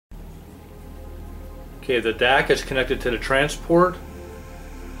Okay, the DAC is connected to the transport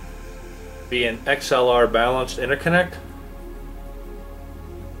via an XLR balanced interconnect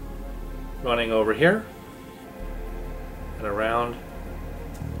running over here and around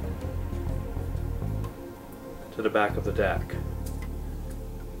to the back of the DAC.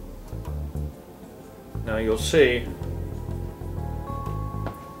 Now you'll see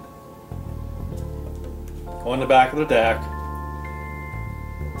on the back of the DAC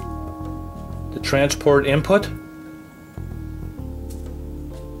the transport input.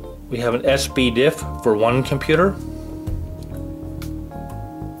 We have an SB diff for one computer.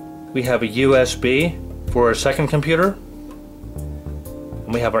 We have a USB for our second computer.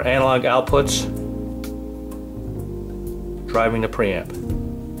 And we have our analog outputs driving the preamp.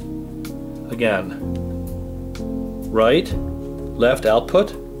 Again, right, left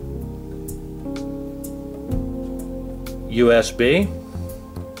output, USB,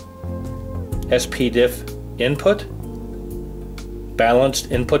 SP diff input,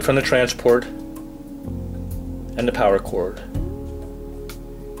 balanced input from the transport, and the power cord.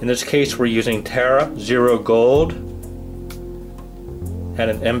 In this case we're using Tera Zero Gold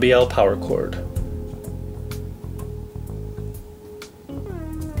and an MBL power cord.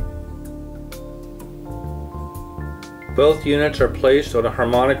 Both units are placed on a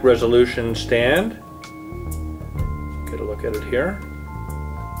harmonic resolution stand. Get a look at it here.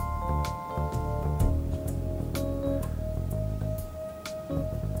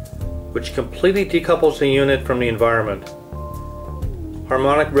 Which completely decouples the unit from the environment.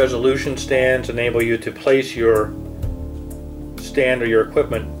 Harmonic resolution stands enable you to place your stand or your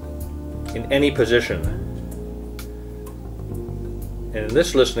equipment in any position. And in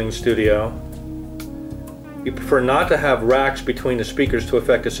this listening studio, we prefer not to have racks between the speakers to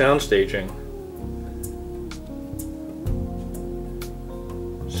affect the sound staging.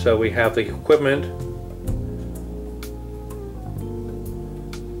 So we have the equipment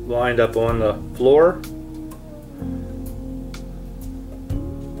lined up on the floor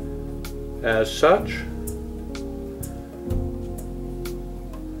as such.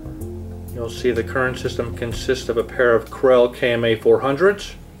 You'll see the current system consists of a pair of Krell KMA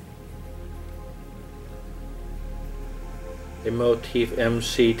 400s, a Motif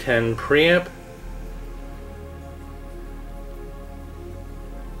MC10 preamp,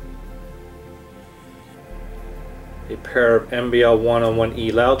 a pair of MBL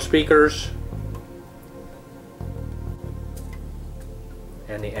 101E loudspeakers,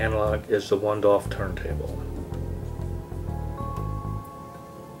 and the analog is the one-off turntable.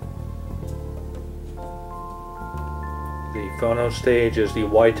 The phono stage is the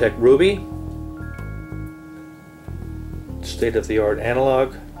Ytech Ruby, state-of-the-art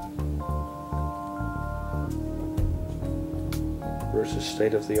analog versus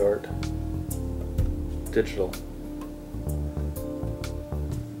state-of-the-art digital.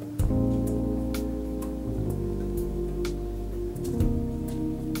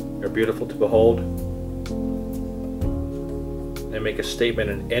 They're beautiful to behold. They make a statement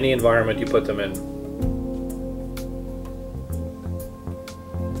in any environment you put them in.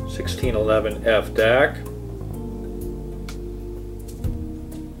 1611F DAC,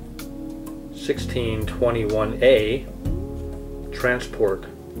 1621A transport.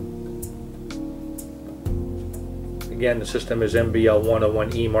 Again, the system is MBL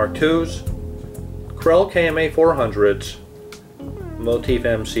 101E Mark IIs, Krell KMA 400s, Motif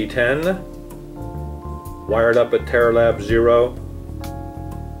MC10, wired up at Teralab 0.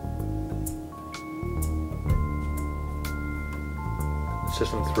 The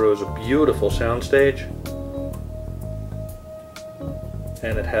system throws a beautiful soundstage,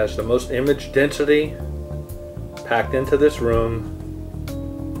 and it has the most image density packed into this room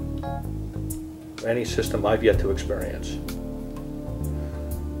of any system I've yet to experience.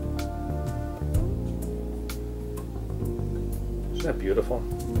 Isn't that beautiful?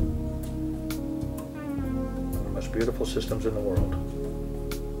 One of the most beautiful systems in the world.